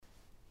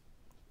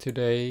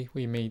Today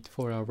we meet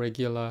for our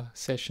regular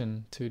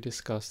session to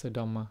discuss the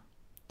Dhamma.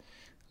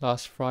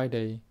 Last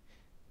Friday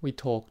we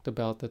talked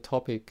about the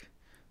topic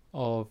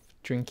of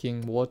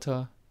drinking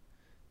water.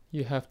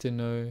 You have to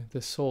know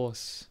the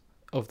source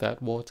of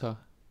that water.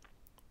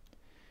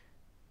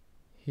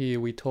 Here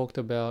we talked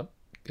about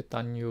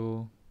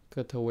Gatanyu,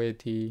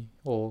 Gataweti,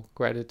 or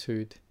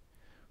gratitude,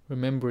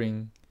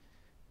 remembering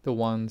the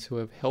ones who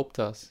have helped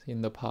us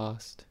in the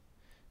past,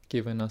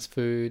 given us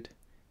food,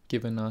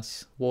 given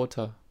us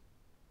water.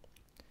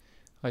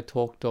 I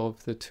talked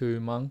of the two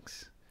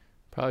monks,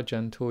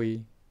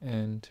 Prajantui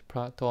and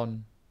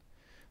Praton,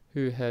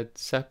 who had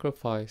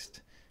sacrificed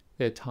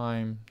their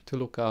time to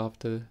look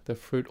after the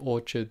fruit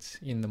orchards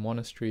in the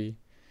monastery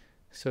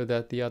so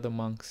that the other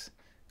monks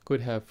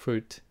could have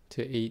fruit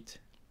to eat.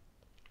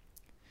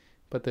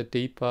 But the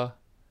deeper,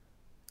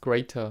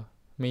 greater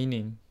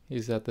meaning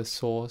is that the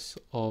source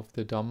of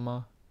the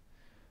Dhamma,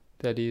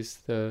 that is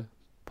the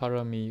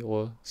parami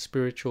or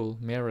spiritual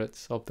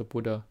merits of the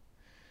Buddha,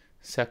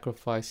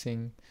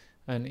 sacrificing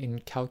an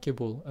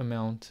incalculable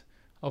amount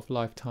of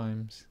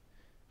lifetimes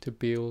to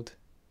build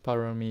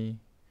parami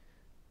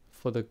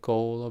for the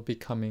goal of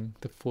becoming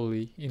the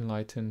fully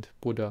enlightened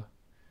Buddha,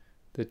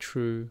 the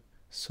true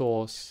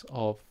source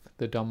of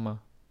the Dhamma,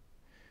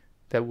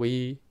 that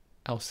we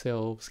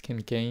ourselves can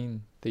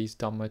gain these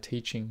Dhamma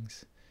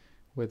teachings,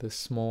 whether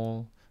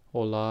small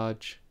or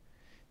large.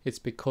 It's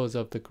because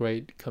of the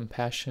great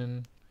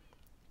compassion,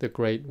 the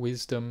great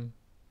wisdom,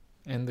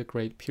 and the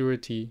great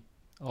purity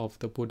of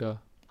the Buddha.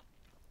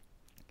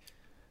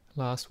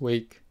 Last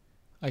week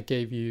I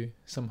gave you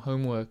some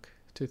homework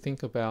to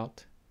think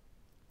about.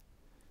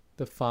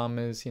 The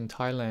farmers in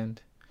Thailand,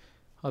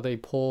 are they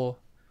poor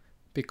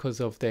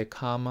because of their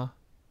karma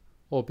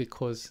or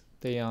because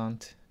they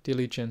aren't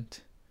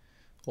diligent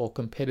or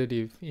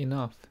competitive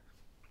enough?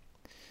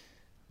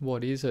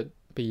 What is it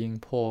being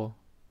poor?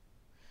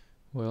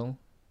 Well,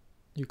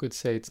 you could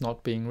say it's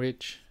not being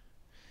rich.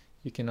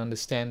 You can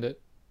understand it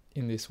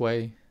in this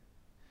way.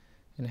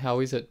 And how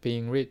is it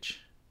being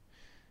rich?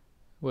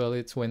 Well,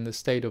 it's when the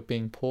state of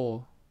being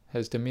poor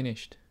has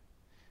diminished.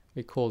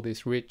 We call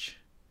this rich.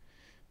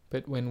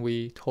 But when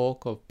we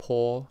talk of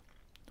poor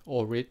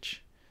or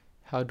rich,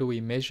 how do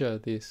we measure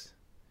this?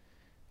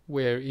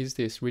 Where is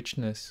this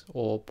richness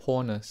or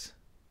poorness?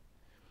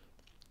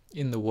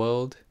 In the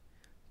world,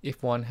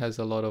 if one has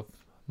a lot of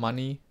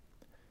money,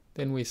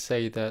 then we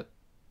say that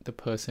the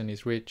person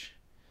is rich.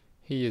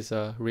 He is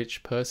a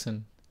rich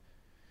person.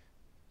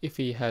 If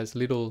he has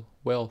little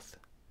wealth,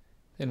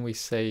 then we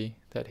say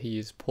that he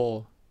is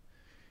poor.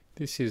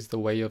 This is the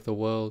way of the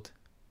world.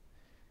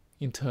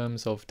 In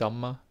terms of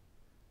Dhamma,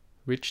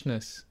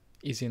 richness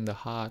is in the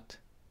heart.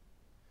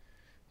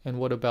 And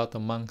what about the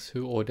monks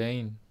who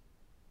ordain?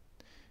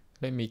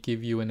 Let me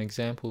give you an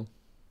example.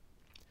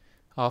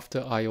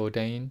 After I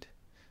ordained,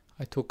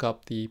 I took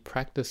up the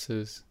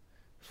practices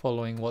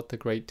following what the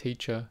great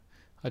teacher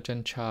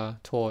Ajahn Chah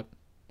taught,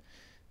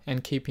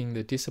 and keeping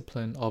the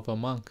discipline of a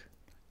monk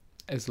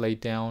as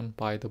laid down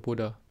by the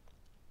Buddha.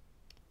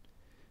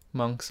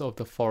 Monks of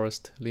the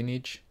forest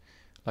lineage,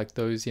 like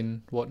those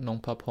in Wat Nong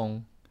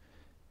Papong,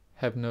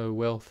 have no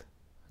wealth,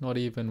 not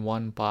even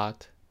 1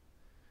 baht.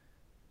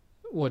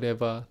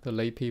 Whatever the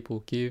lay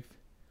people give,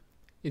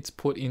 it's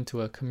put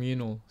into a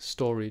communal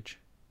storage.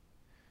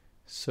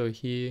 So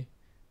here,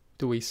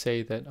 do we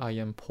say that I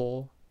am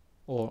poor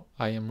or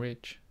I am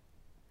rich?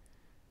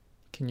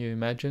 Can you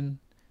imagine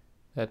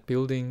that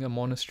building a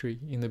monastery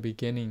in the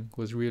beginning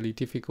was really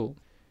difficult?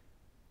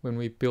 When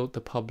we built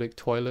the public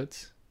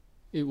toilets,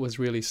 it was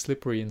really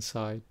slippery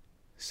inside,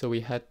 so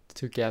we had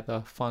to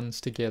gather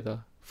funds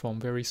together from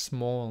very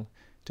small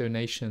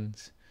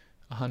donations,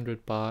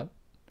 100 baht,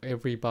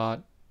 every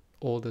baht,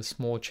 all the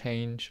small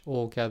change,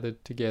 all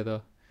gathered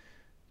together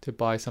to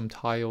buy some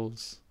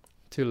tiles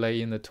to lay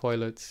in the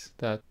toilets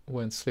that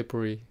weren't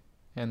slippery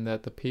and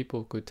that the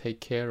people could take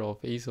care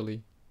of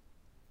easily.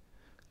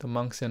 The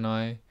monks and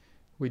I,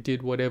 we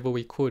did whatever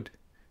we could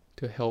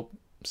to help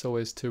so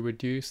as to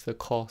reduce the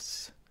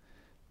costs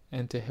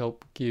and to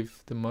help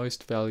give the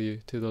most value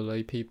to the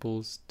lay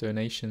people's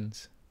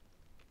donations.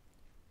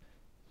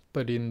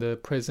 But in the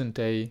present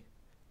day,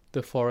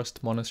 the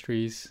forest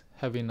monasteries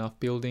have enough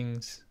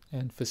buildings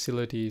and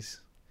facilities.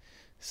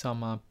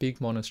 Some are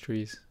big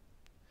monasteries.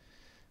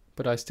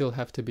 But I still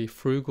have to be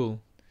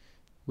frugal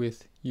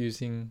with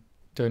using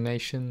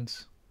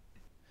donations.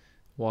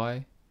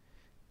 Why?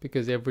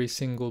 Because every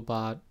single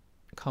baht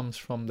comes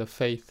from the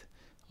faith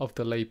of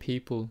the lay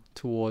people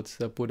towards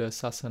the Buddha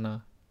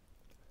Sasana.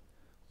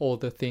 All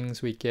the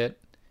things we get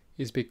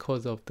is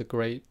because of the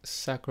great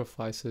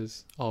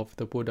sacrifices of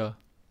the Buddha.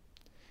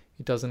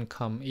 It doesn't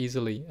come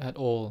easily at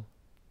all.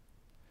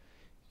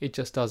 It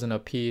just doesn't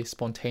appear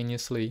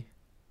spontaneously.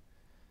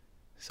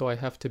 So I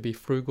have to be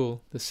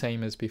frugal the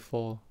same as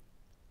before.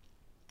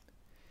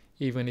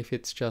 Even if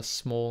it's just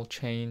small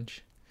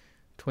change,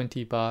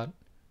 20 baht,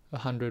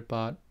 100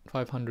 baht,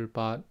 500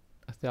 baht,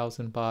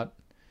 1,000 baht,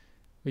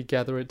 we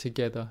gather it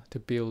together to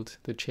build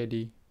the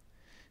Chedi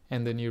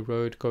and the new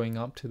road going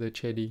up to the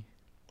Chedi.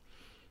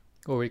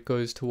 or it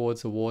goes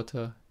towards the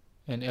water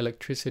and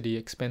electricity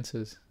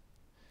expenses.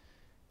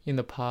 In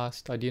the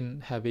past, I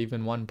didn't have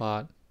even 1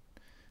 baht,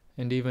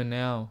 and even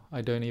now,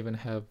 I don't even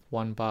have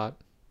 1 baht.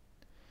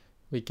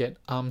 We get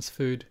alms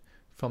food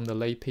from the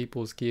lay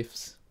people's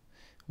gifts,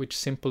 which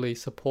simply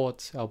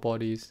supports our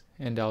bodies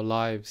and our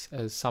lives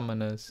as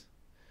samanas.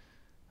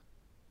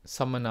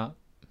 Samana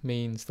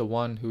means the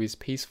one who is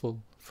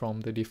peaceful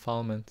from the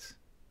defilements.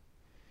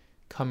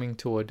 Coming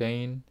to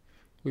ordain,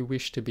 we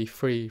wish to be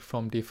free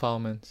from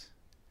defilements.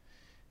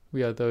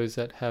 We are those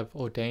that have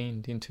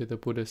ordained into the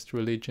Buddhist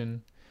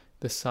religion,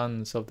 the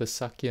sons of the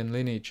Sakyan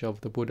lineage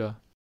of the Buddha.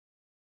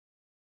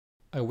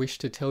 I wish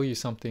to tell you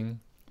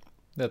something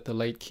that the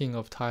late King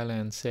of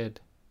Thailand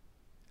said.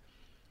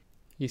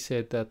 He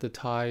said that the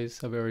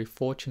Thais are very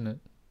fortunate.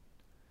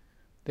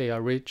 They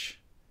are rich,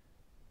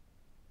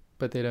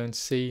 but they don't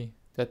see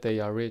that they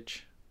are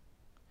rich.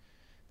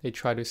 They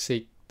try to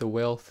seek the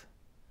wealth,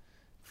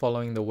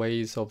 following the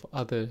ways of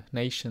other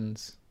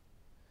nations.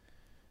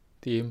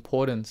 The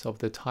importance of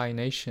the Thai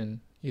nation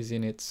is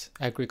in its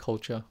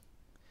agriculture.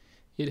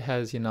 It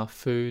has enough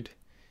food,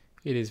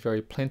 it is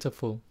very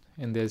plentiful,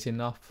 and there's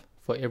enough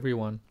for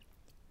everyone.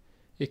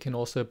 It can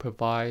also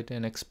provide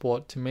and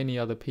export to many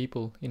other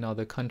people in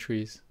other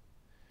countries.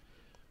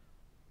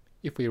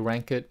 If we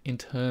rank it in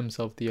terms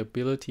of the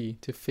ability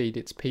to feed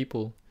its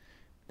people,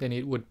 then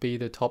it would be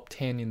the top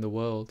 10 in the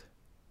world.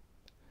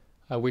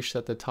 I wish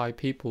that the Thai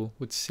people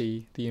would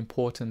see the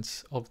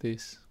importance of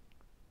this.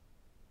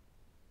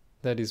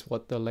 That is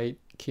what the late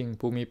King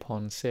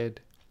Bhumibol said.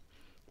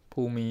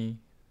 Bhumi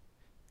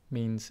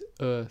means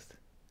earth.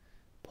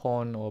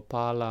 Pon or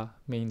Pala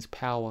means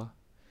power.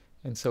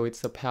 And so it's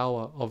the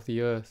power of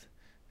the earth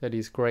that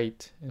is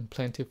great and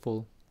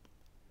plentiful.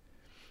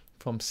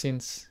 From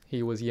since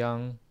he was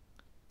young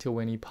till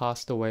when he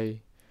passed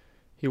away,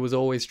 he was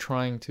always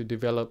trying to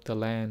develop the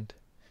land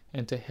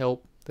and to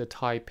help the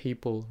Thai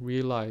people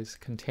realize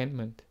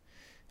contentment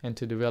and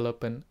to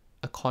develop an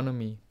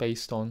economy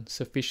based on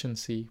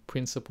sufficiency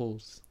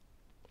principles.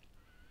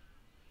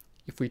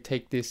 If we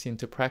take this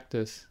into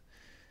practice,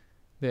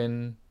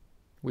 then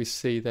we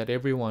see that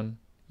everyone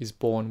is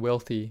born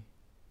wealthy.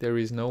 There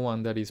is no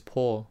one that is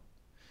poor,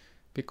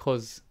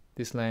 because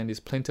this land is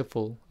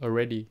plentiful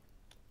already.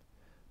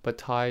 But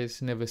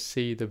Thais never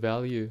see the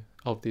value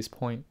of this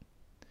point.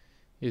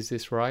 Is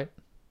this right?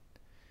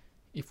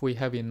 If we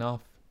have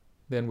enough,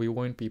 then we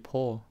won't be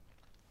poor.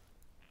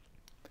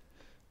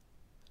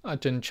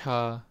 Ajahn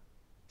Chah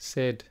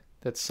said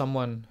that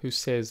someone who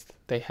says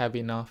they have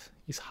enough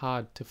is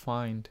hard to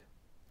find.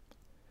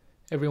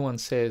 Everyone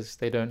says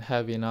they don't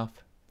have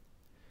enough.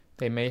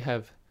 They may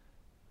have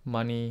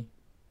money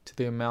to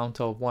the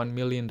amount of $1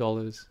 million,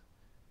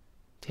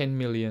 10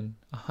 million,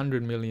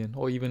 100 million,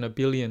 or even 1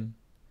 billion,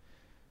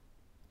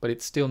 but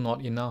it's still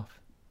not enough.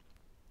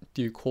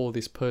 Do you call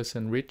this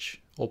person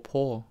rich or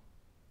poor?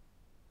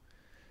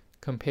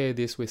 Compare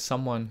this with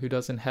someone who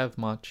doesn't have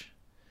much,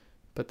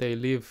 but they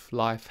live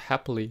life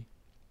happily.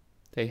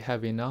 They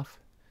have enough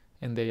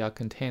and they are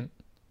content.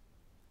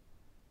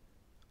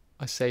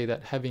 I say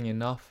that having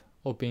enough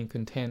or being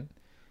content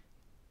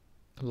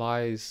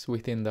lies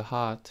within the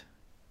heart.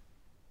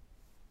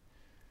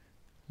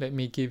 Let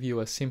me give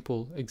you a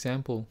simple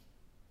example.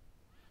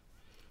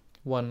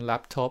 One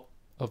laptop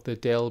of the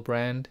Dell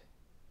brand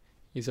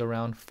is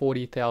around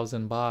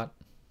 40,000 baht.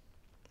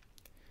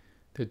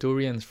 The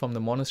durians from the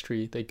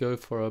monastery, they go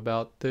for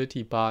about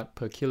 30 baht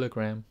per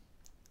kilogram.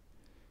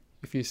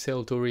 If you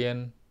sell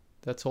durian,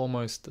 that's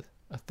almost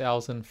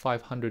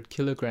 1,500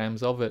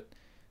 kilograms of it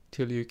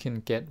till you can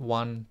get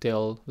one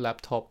Dell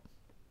laptop.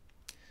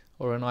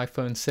 Or an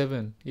iPhone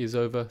 7 is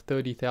over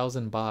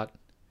 30,000 baht.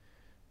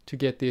 To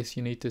get this,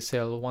 you need to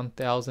sell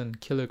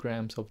 1,000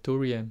 kilograms of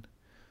durian.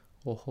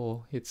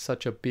 Oh, it's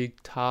such a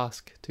big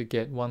task to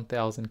get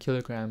 1,000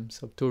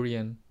 kilograms of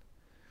durian.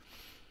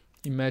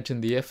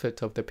 Imagine the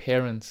effort of the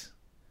parents.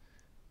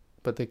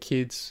 But the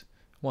kids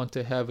want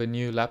to have a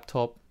new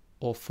laptop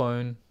or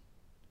phone.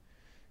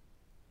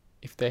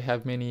 If they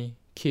have many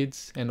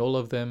kids and all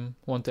of them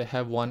want to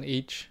have one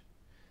each,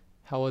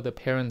 how are the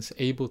parents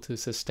able to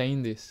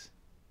sustain this?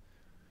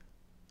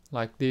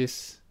 Like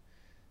this,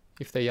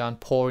 if they aren't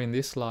poor in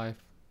this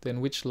life,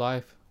 then which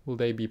life will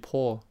they be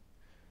poor?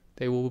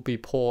 They will be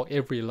poor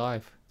every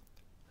life.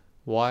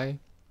 Why?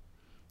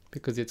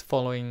 Because it's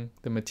following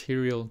the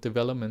material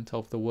development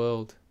of the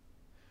world.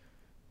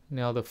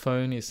 Now the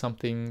phone is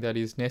something that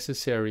is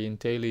necessary in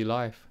daily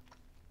life.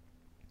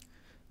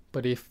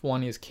 But if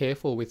one is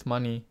careful with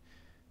money,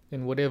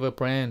 then whatever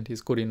brand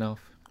is good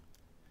enough.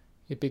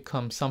 It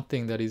becomes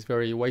something that is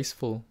very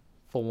wasteful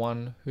for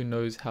one who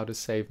knows how to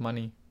save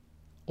money.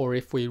 Or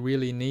if we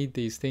really need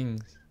these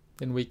things,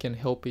 then we can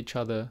help each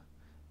other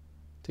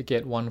to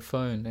get one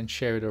phone and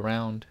share it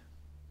around.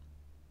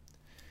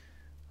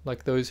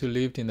 Like those who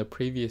lived in the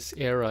previous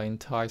era in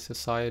Thai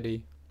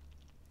society.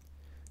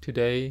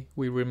 Today,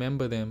 we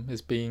remember them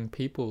as being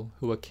people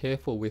who are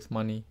careful with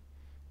money.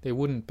 They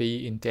wouldn't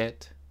be in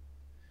debt.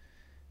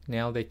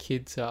 Now their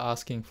kids are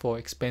asking for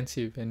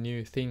expensive and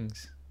new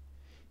things.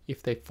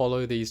 If they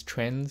follow these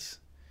trends,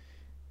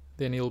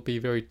 then it'll be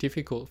very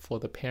difficult for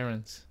the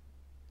parents.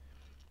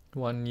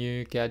 One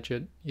new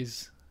gadget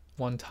is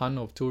 1 ton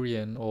of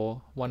durian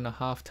or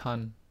 1.5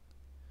 ton.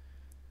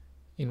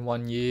 In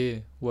 1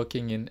 year,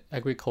 working in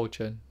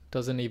agriculture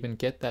doesn't even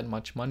get that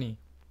much money.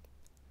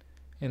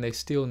 And they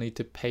still need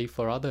to pay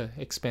for other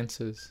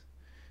expenses,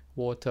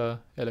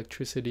 water,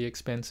 electricity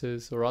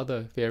expenses, or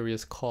other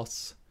various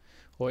costs,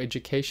 or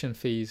education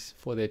fees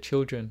for their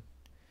children.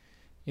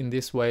 In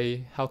this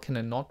way, how can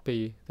it not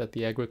be that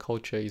the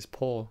agriculture is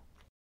poor?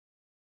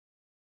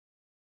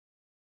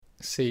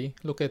 See,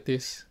 look at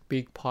this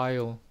big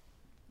pile.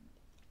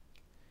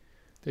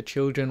 The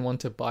children want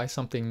to buy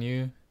something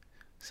new,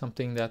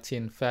 something that's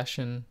in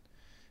fashion,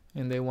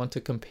 and they want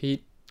to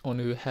compete on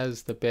who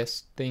has the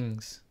best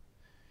things.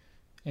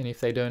 And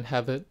if they don't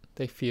have it,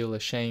 they feel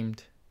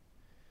ashamed.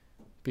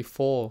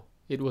 Before,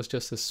 it was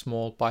just a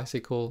small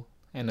bicycle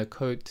and a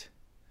coat.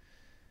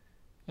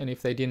 And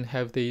if they didn't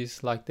have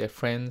these like their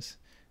friends,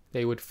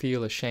 they would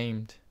feel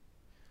ashamed.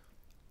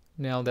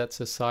 Now that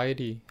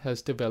society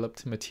has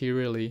developed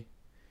materially,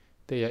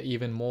 they are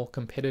even more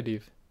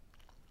competitive.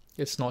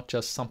 It's not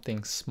just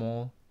something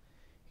small,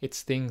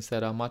 it's things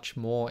that are much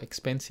more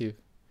expensive.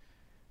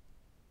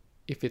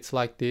 If it's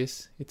like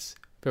this, it's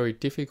very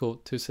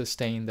difficult to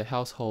sustain the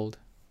household.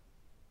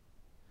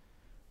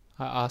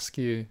 I ask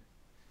you,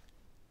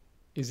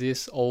 is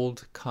this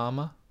old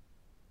karma?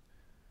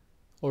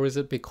 Or is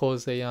it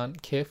because they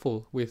aren't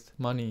careful with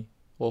money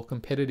or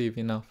competitive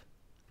enough?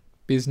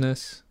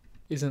 Business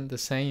isn't the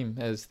same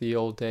as the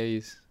old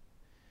days.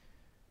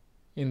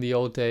 In the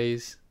old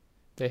days,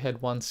 they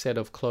had one set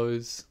of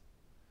clothes.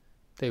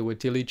 They were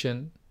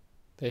diligent.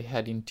 They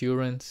had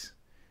endurance.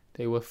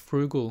 They were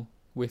frugal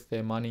with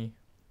their money.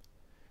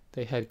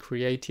 They had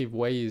creative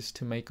ways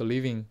to make a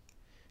living,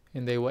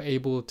 and they were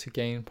able to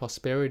gain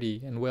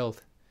prosperity and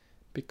wealth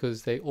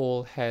because they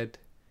all had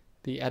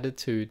the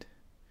attitude: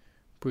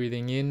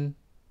 breathing in,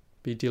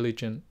 be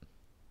diligent.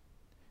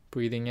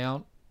 Breathing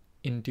out,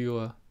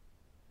 endure.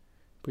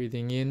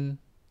 Breathing in,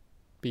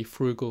 be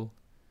frugal.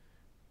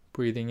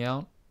 Breathing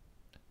out,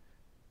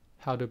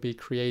 how to be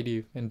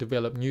creative and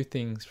develop new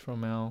things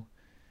from our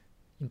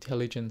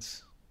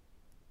intelligence.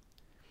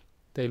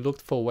 They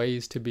looked for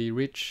ways to be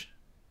rich,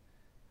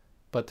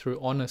 but through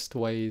honest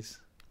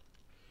ways.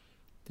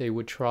 They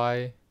would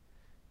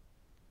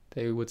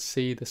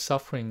see the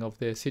suffering of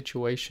their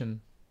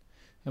situation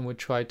and would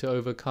try to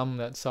overcome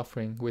that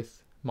suffering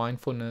with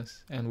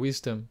mindfulness and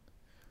wisdom,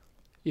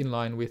 in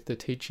line with the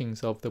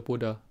teachings of the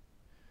Buddha.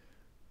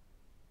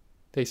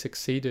 They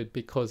succeeded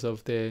because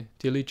of their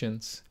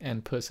diligence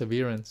and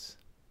perseverance.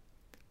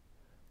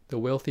 The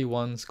wealthy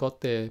ones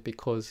got there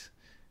because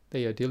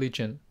they are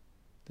diligent,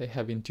 they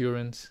have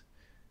endurance,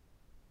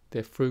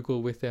 they're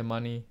frugal with their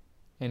money,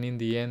 and in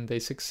the end they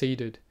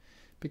succeeded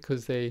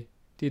because they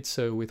did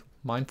so with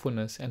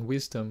mindfulness and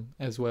wisdom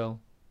as well.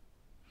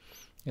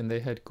 And they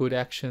had good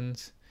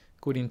actions,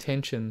 good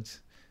intentions,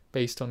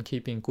 based on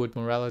keeping good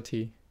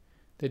morality.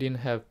 They didn't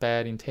have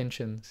bad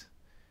intentions.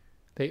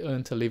 They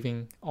earned a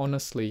living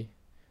honestly.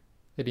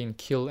 They didn't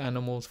kill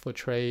animals for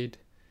trade,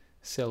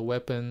 sell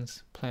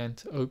weapons,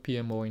 plant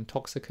opium or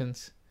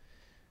intoxicants,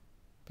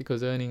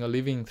 because earning a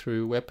living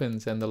through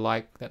weapons and the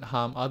like that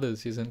harm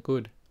others isn't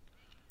good.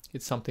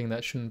 It's something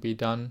that shouldn't be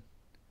done.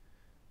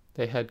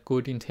 They had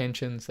good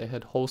intentions, they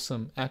had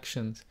wholesome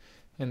actions,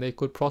 and they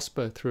could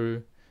prosper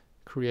through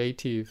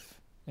creative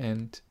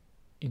and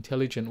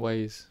intelligent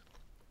ways.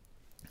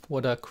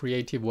 What are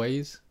creative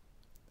ways?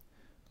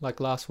 Like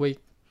last week,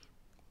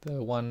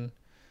 the one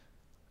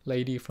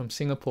lady from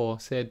Singapore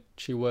said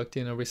she worked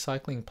in a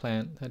recycling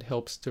plant that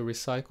helps to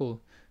recycle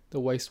the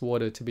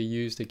wastewater to be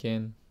used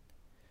again,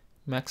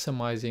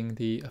 maximizing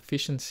the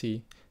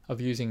efficiency of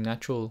using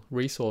natural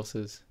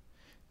resources.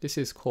 This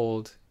is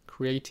called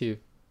creative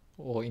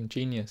or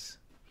ingenious.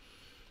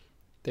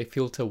 They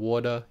filter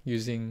water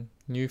using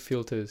new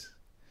filters.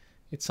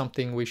 It's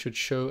something we should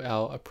show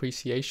our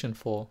appreciation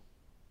for.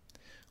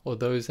 Or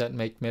those that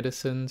make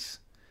medicines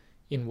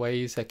in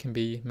ways that can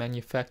be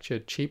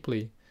manufactured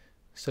cheaply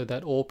so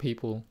that all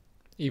people,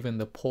 even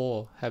the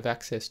poor, have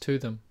access to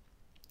them.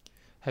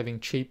 Having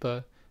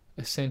cheaper,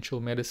 essential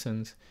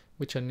medicines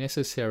which are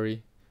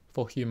necessary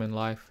for human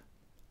life.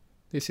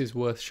 This is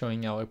worth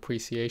showing our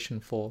appreciation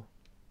for.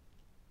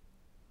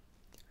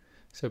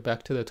 So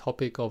back to the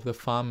topic of the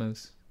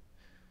farmers.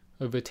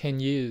 Over 10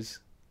 years,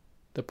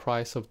 the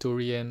price of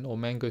durian or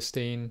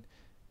mangosteen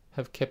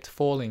have kept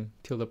falling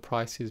till the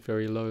price is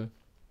very low.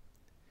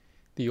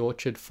 The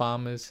orchard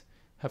farmers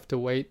have to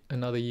wait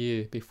another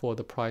year before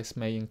the price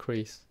may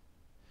increase.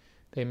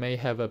 They may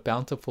have a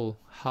bountiful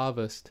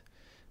harvest,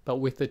 but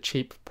with the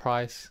cheap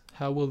price,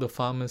 how will the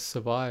farmers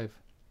survive?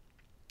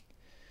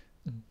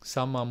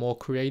 Some are more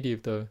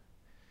creative though.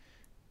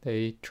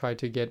 They try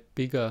to get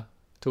bigger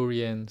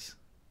durians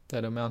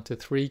that amount to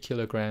 3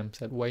 kilograms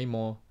that weigh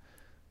more,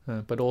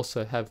 but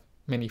also have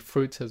many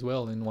fruits as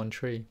well in one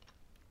tree,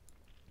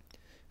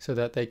 so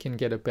that they can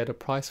get a better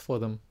price for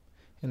them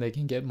and they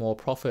can get more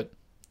profit.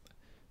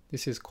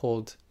 This is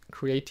called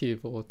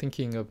creative, or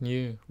thinking of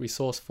new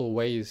resourceful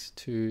ways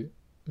to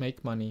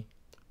make money.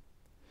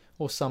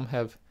 Or some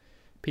have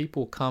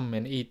people come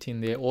and eat in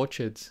their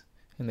orchards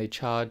and they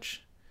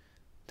charge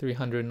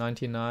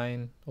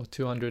 399 or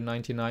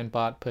 299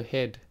 baht per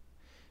head.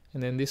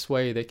 And then this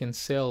way they can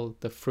sell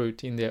the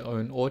fruit in their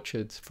own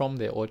orchards, from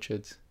their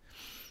orchards.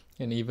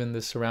 And even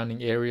the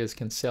surrounding areas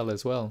can sell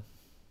as well.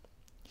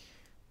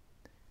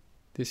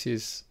 This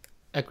is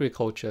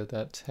agriculture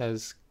that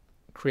has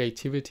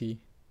creativity.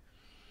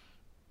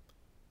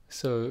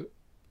 So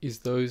is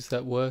those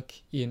that work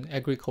in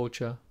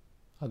agriculture,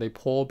 are they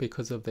poor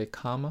because of their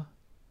karma?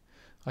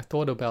 I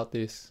thought about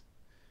this,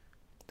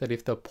 that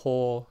if the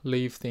poor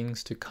leave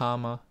things to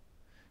karma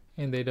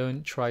and they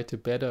don't try to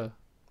better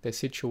their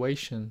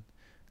situation,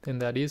 then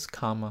that is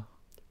karma,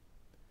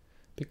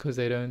 because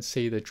they don't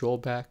see the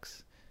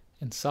drawbacks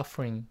and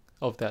suffering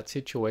of that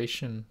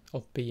situation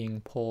of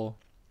being poor.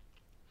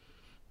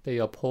 They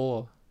are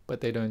poor,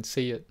 but they don't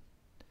see it.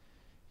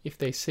 If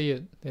they see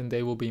it, then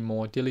they will be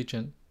more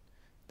diligent.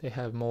 They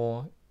have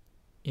more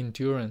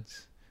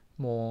endurance,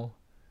 more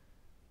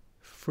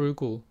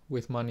frugal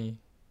with money.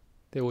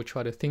 They will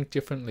try to think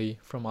differently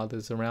from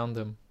others around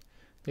them.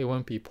 They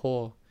won't be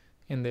poor,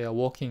 and they are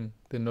walking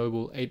the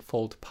Noble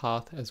Eightfold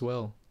Path as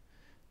well.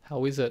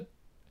 How is it,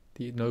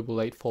 the Noble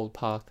Eightfold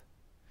Path?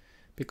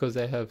 Because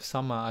they have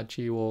Samma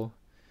Ajiwo,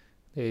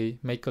 they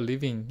make a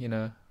living in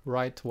a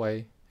right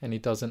way, and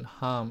it doesn't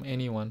harm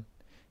anyone,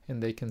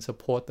 and they can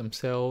support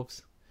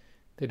themselves.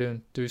 They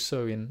don't do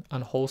so in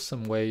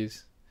unwholesome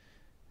ways.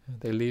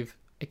 They live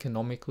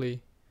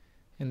economically,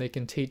 and they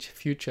can teach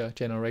future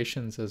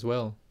generations as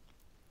well.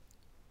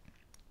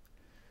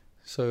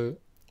 So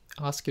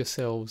ask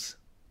yourselves,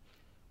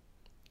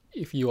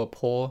 if you are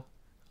poor,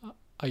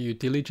 are you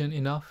diligent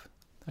enough?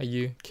 Are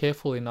you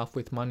careful enough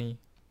with money?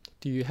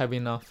 Do you have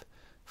enough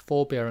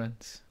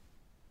forbearance?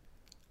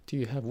 Do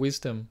you have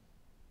wisdom?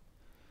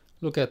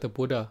 Look at the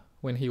Buddha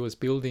when he was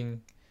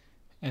building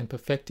and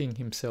perfecting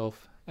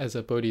himself as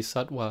a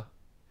bodhisattva.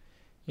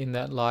 In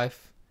that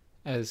life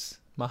as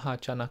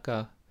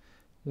Mahajanaka,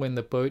 when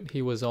the boat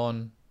he was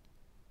on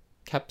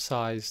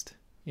capsized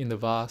in the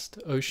vast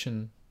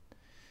ocean,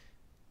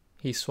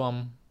 he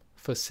swam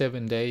for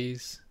 7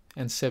 days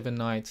and 7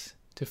 nights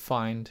to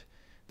find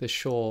the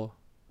shore.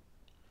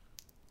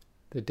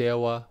 The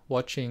Dewa,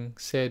 watching,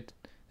 said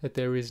that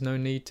there is no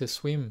need to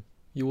swim.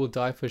 You will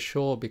die for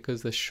sure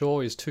because the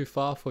shore is too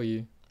far for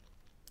you.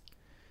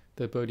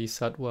 The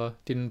Bodhisattva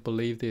didn't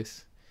believe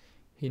this.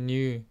 He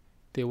knew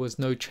there was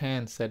no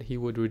chance that he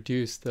would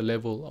reduce the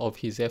level of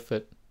his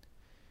effort.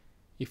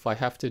 If I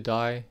have to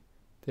die,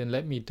 then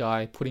let me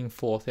die putting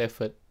forth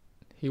effort.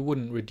 He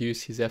wouldn't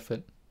reduce his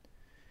effort.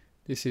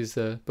 This is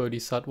the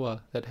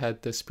Bodhisattva that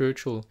had the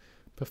spiritual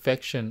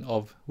perfection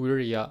of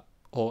Viriya,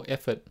 or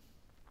effort.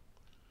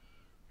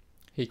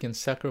 He can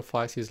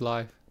sacrifice his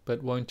life,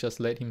 but won't just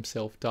let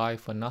himself die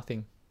for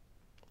nothing.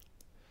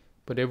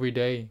 But every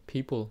day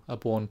people are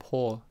born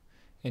poor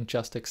and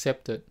just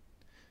accept it,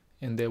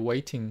 and they're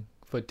waiting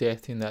for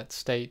death in that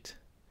state.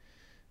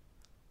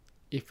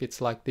 If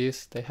it's like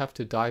this, they have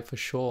to die for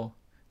sure.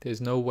 There's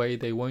no way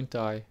they won't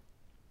die.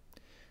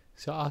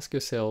 So ask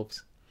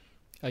yourselves,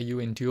 are you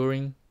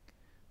enduring?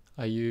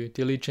 Are you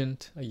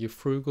diligent? Are you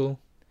frugal?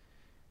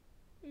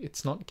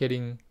 It's not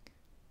getting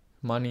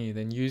money,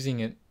 then using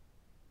it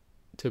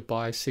to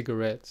buy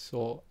cigarettes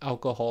or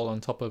alcohol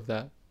on top of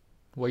that,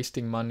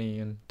 wasting money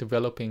and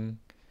developing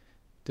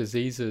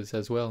diseases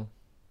as well.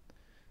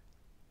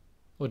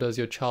 Or does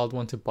your child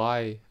want to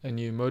buy a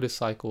new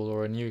motorcycle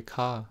or a new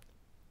car?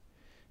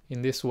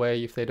 In this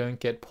way, if they don't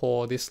get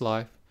poor this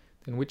life,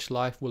 then which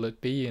life will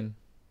it be in?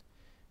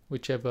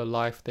 Whichever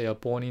life they are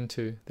born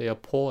into, they are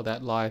poor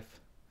that life.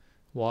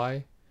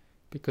 Why?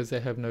 Because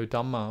they have no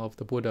Dhamma of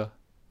the Buddha.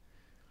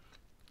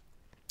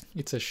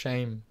 It's a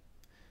shame.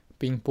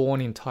 Being born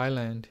in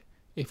Thailand,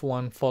 if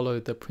one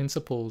followed the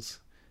principles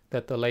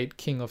that the late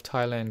King of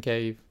Thailand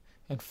gave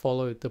and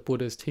followed the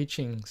Buddha's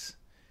teachings,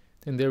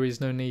 then there is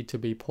no need to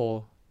be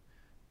poor.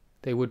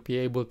 They would be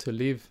able to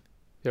live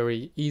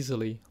very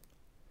easily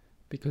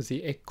because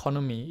the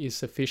economy is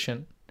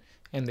sufficient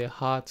and their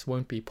hearts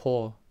won't be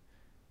poor.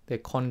 Their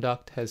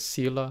conduct has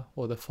sila,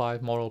 or the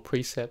 5 moral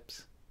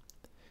precepts.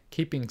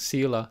 Keeping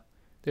sila,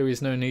 there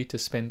is no need to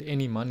spend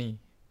any money.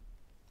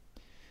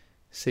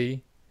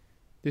 See,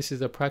 this is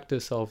the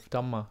practice of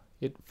Dhamma.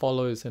 It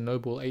follows the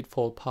Noble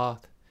Eightfold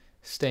Path,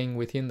 staying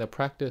within the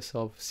practice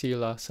of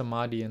sila,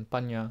 samadhi and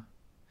panya,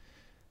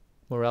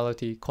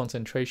 morality,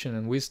 concentration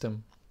and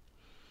wisdom.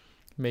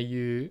 May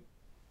you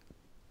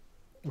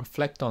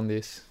reflect on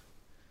this.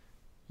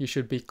 You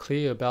should be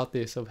clear about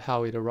this, of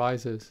how it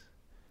arises.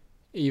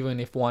 Even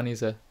if one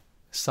is a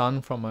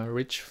son from a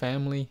rich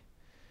family,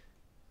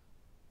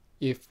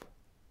 if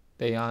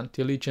they aren't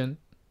diligent,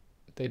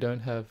 they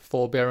don't have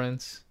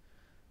forbearance,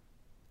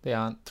 they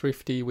aren't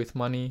thrifty with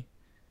money,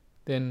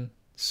 then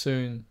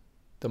soon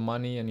the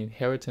money and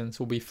inheritance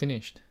will be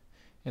finished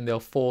and they'll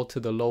fall to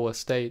the lower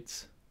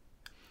states.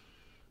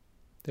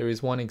 There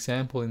is one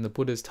example in the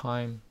Buddha's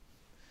time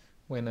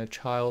when a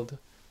child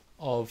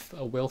of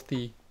a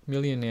wealthy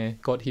millionaire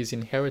got his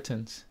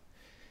inheritance.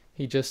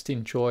 He just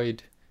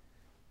enjoyed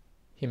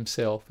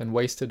himself and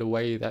wasted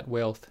away that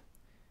wealth.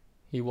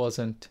 He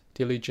wasn't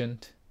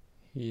diligent,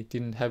 he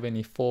didn't have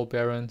any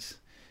forbearance,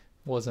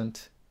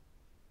 wasn't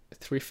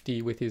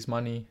thrifty with his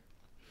money,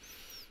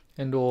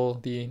 and all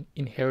the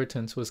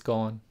inheritance was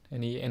gone,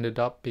 and he ended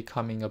up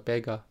becoming a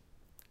beggar.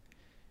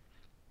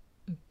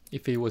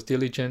 If he was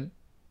diligent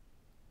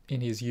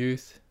in his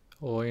youth,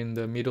 or in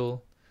the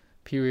middle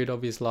period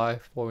of his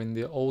life, or in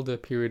the older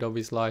period of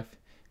his life,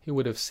 he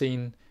would have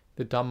seen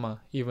the Dhamma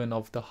even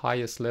of the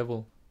highest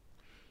level.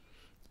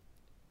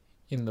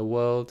 In the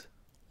world,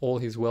 all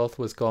his wealth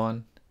was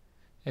gone,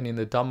 and in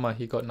the Dhamma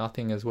he got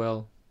nothing as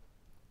well.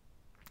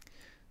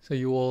 So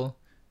you all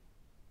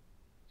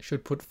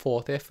should put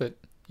forth effort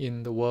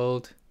in the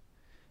world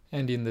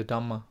and in the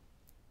Dhamma.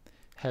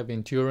 Have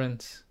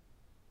endurance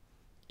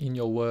in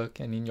your work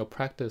and in your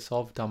practice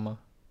of Dhamma.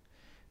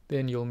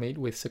 Then you'll meet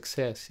with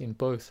success in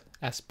both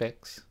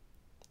aspects.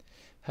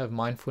 Have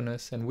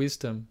mindfulness and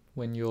wisdom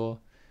when you're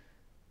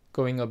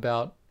going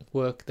about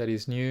work that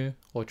is new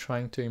or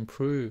trying to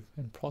improve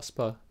and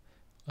prosper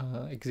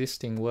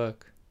existing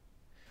work.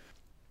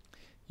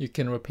 You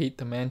can repeat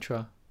the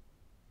mantra: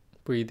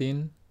 breathe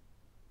in,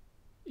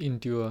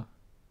 endure.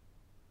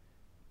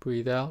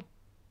 Breathe out,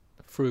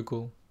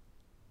 frugal.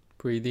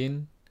 Breathe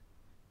in,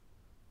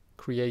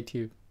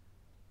 creative.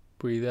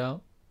 Breathe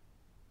out,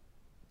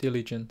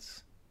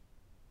 diligence.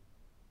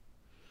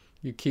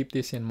 You keep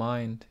this in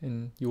mind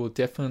and you will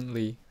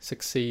definitely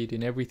succeed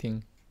in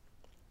everything.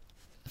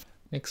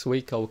 Next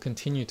week I will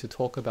continue to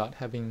talk about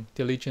having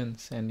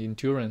diligence and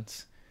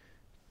endurance.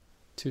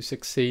 To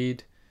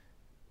succeed,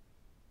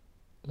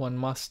 one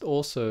must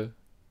also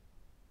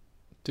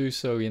do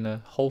so in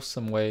a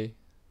wholesome way,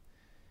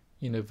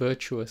 in a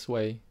virtuous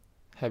way,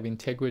 have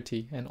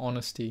integrity and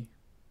honesty.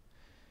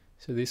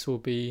 So this will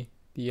be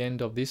the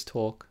end of this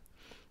talk.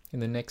 In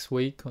the next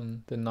week,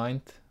 on the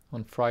 9th,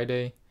 on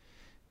Friday,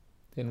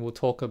 then we'll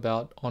talk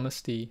about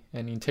honesty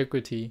and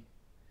integrity.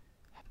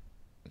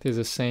 There's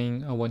a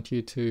saying I want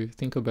you to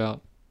think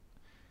about.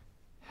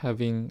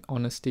 Having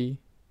honesty,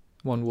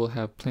 one will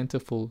have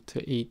plentiful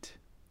to eat.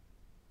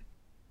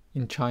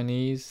 In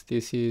Chinese,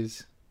 this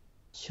is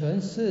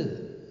全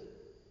是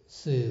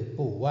是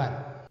不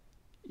万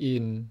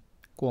in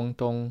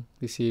Guangdong,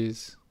 this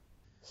is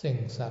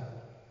誠實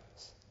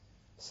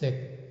食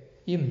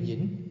厭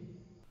忍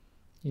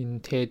in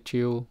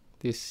Teochew,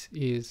 this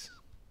is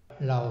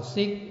流色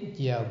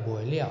也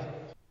沒了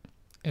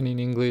and in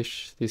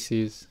English, this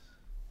is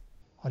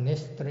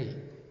Honesty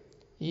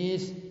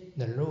is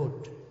the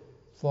root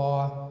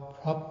for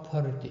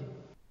prosperity.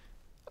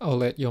 I'll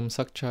let Yom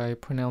Sakchai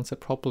pronounce it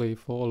properly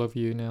for all of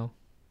you now.